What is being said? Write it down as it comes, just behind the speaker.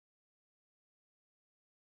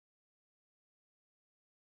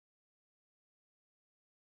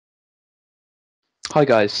Hi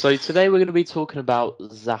guys, so today we're going to be talking about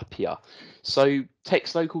Zapier. So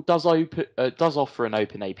Textlocal does offer an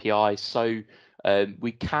open API, so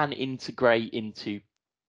we can integrate into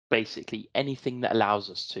basically anything that allows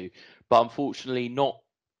us to. But unfortunately, not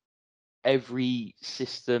every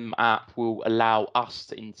system app will allow us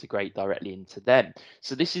to integrate directly into them.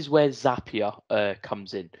 So this is where Zapier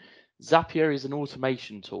comes in. Zapier is an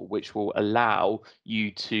automation tool which will allow you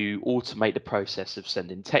to automate the process of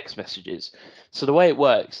sending text messages. So the way it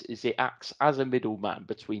works is it acts as a middleman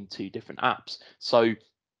between two different apps. So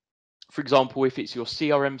for example, if it's your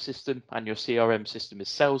CRM system and your CRM system is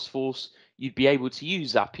Salesforce, you'd be able to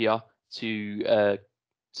use Zapier to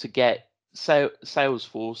get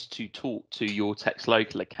Salesforce to talk to your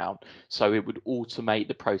Textlocal account, so it would automate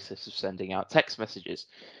the process of sending out text messages.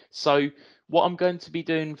 So what I'm going to be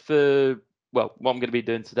doing what I'm going to be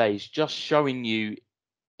doing today is just showing you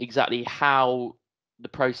exactly how the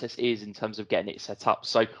process is in terms of getting it set up.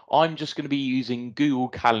 So I'm just going to be using Google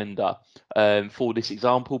Calendar for this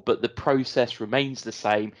example, but the process remains the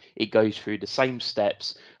same. It goes through the same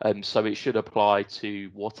steps, so it should apply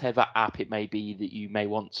to whatever app it may be that you may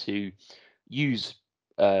want to use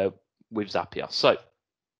with Zapier. So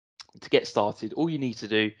to get started, all you need to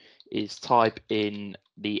do is type in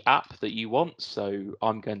the app that you want. So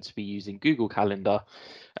I'm going to be using Google Calendar,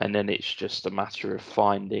 and then it's just a matter of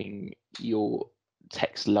finding your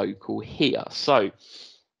Textlocal here. So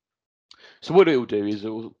what it will do is it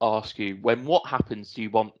will ask you, what happens, do you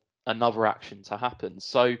want another action to happen?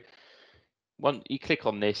 So once you click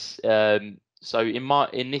on this, so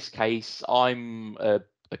in this case, I'm a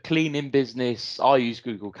cleaning business. I use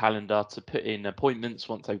Google Calendar to put in appointments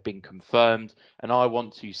once they've been confirmed, and I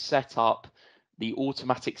want to set up the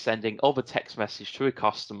automatic sending of a text message to a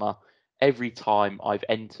customer every time I've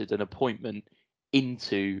entered an appointment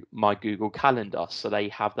into my Google Calendar, so they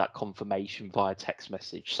have that confirmation via text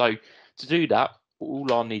message. So to do that,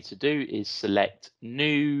 all I need to do is select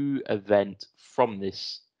new event from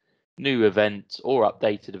this new event or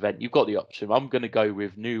updated event. You've got the option. I'm going to go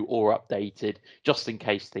with new or updated just in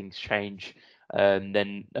case things change.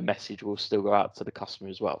 Then a message will still go out to the customer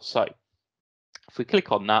as well. So if we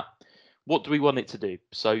click on that, what do we want it to do?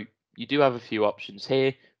 So you do have a few options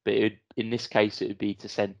here, but in this case, it would be to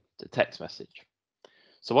send a text message.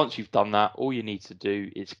 So once you've done that, all you need to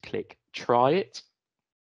do is click try it.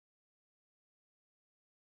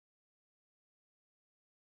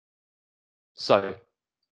 So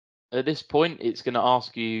at this point, it's going to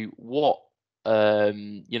ask you what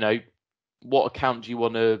what account do you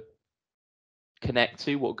want to connect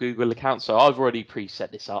to, what Google account. So I've already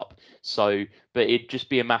preset this up. So, but it'd just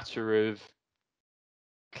be a matter of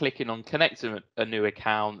clicking on connecting a new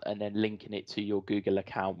account and then linking it to your Google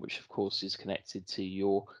account, which of course is connected to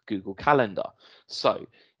your Google Calendar. So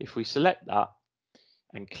if we select that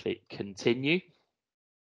and click continue,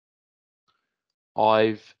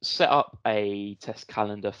 I've set up a test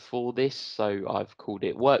calendar for this. So I've called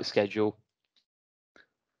it work schedule.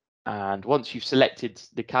 And once you've selected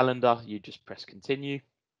the calendar, you just press continue.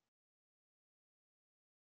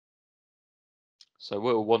 So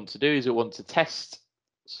what we'll want to do is we'll want to test.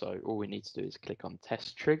 So all we need to do is click on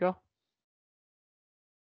test trigger.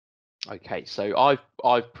 Okay, so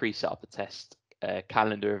I've preset up a test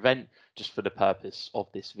calendar event just for the purpose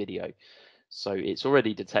of this video. So it's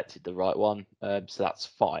already detected the right one, so that's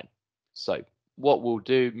fine. So what we'll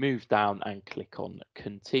do, move down and click on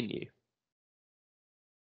continue.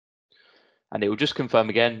 And it will just confirm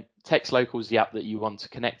again, Textlocal is the app that you want to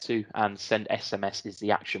connect to, and send SMS is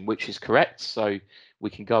the action, which is correct. So we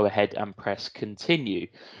can go ahead and press continue.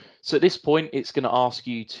 So at this point, it's going to ask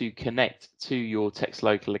you to connect to your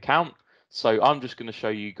Textlocal account. So I'm just going to show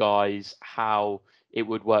you guys how it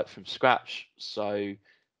would work from scratch. So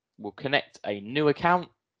we'll connect a new account.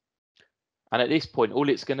 And at this point, all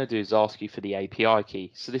it's going to do is ask you for the API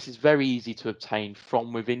key. So this is very easy to obtain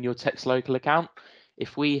from within your Textlocal account.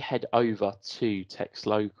 If we head over to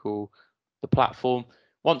Textlocal, the platform,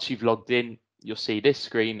 once you've logged in, you'll see this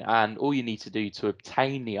screen, and all you need to do to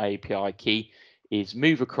obtain the API key is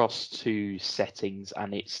move across to settings,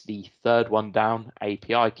 and it's the third one down,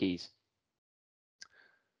 API keys.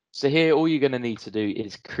 So here, all you're going to need to do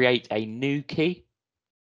is create a new key,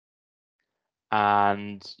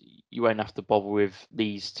 and you won't have to bother with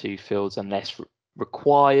these two fields unless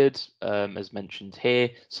required, as mentioned here.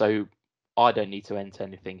 So I don't need to enter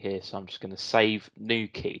anything here, so I'm just going to save new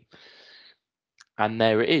key. And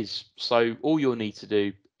there it is. So all you'll need to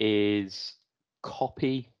do is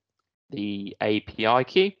copy the API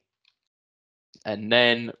key and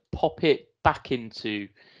then pop it back into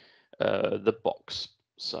the box.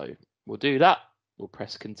 So we'll do that. We'll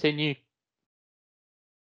press continue.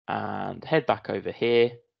 and head back over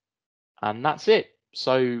here, and that's it.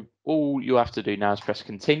 So all you have to do now is press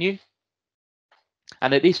continue.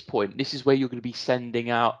 And at this point, this is where you're going to be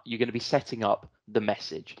you're going to be setting up the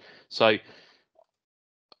message. So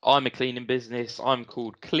I'm a cleaning business. I'm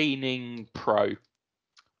called Cleaning Pro.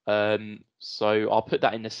 So I'll put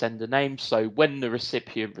that in the sender name. So when the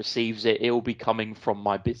recipient receives it, it will be coming from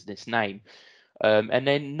my business name. And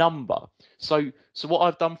then number. So what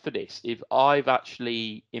I've done for this is I've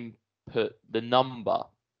actually input the number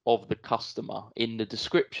of the customer in the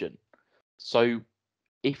description. So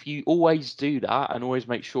if you always do that and always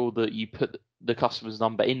make sure that you put the customer's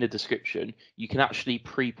number in the description, you can actually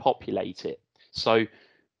pre-populate it. So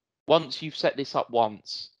once you've set this up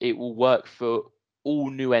once, it will work for all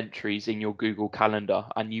new entries in your Google Calendar,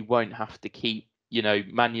 and you won't have to keep,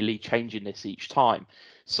 manually changing this each time.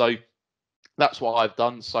 So that's what I've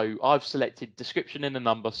done. So I've selected description and a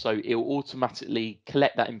number, so it will automatically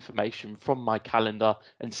collect that information from my calendar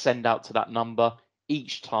and send out to that number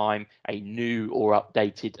each time a new or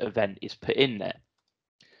updated event is put in there.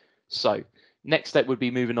 So next step would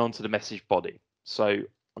be moving on to the message body. So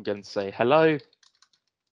I'm going to say, hello,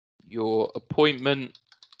 your appointment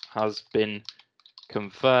has been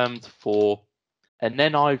confirmed for, and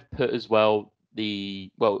then I've put as well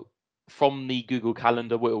from the Google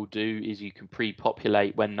Calendar, what it'll do is you can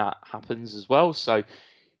pre-populate when that happens as well. So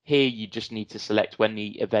here you just need to select when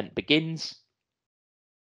the event begins,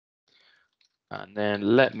 and then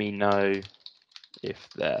let me know if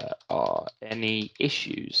there are any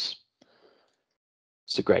issues.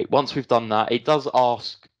 So great. Once we've done that, it does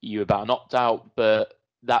ask you about an opt-out, but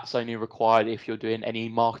that's only required if you're doing any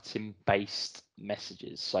marketing-based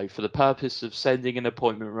messages. So for the purpose of sending an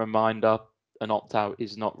appointment reminder, an opt-out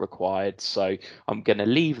is not required. So I'm going to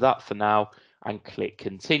leave that for now and click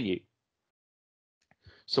continue.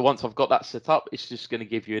 So once I've got that set up, it's just going to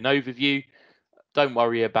give you an overview. Don't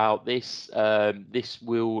worry about this. This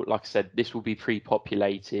will, like I said, this will be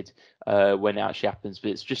pre-populated when it actually happens,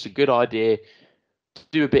 but it's just a good idea to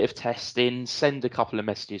do a bit of testing, send a couple of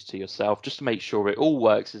messages to yourself just to make sure it all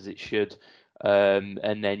works as it should,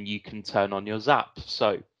 and then you can turn on your Zap.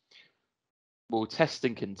 So we'll test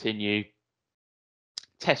and continue.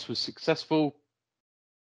 Test was successful.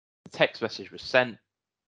 The text message was sent.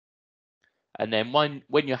 And then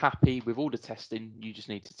when you're happy with all the testing, you just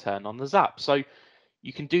need to turn on the Zap. So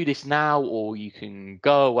you can do this now, or you can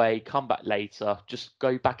go away, come back later, just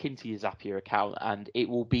go back into your Zapier account and it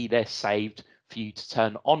will be there saved for you to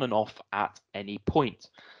turn on and off at any point.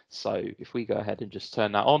 So if we go ahead and just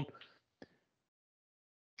turn that on,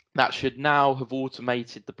 that should now have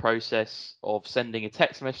automated the process of sending a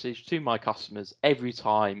text message to my customers every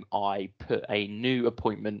time I put a new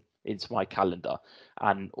appointment into my calendar,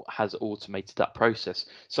 and has automated that process.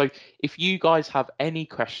 So if you guys have any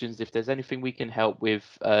questions, if there's anything we can help with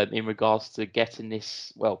in regards to getting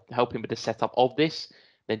this, helping with the setup of this,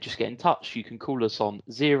 then just get in touch. You can call us on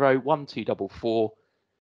 01244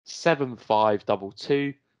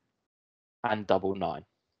 7522 and 99.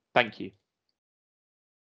 Thank you.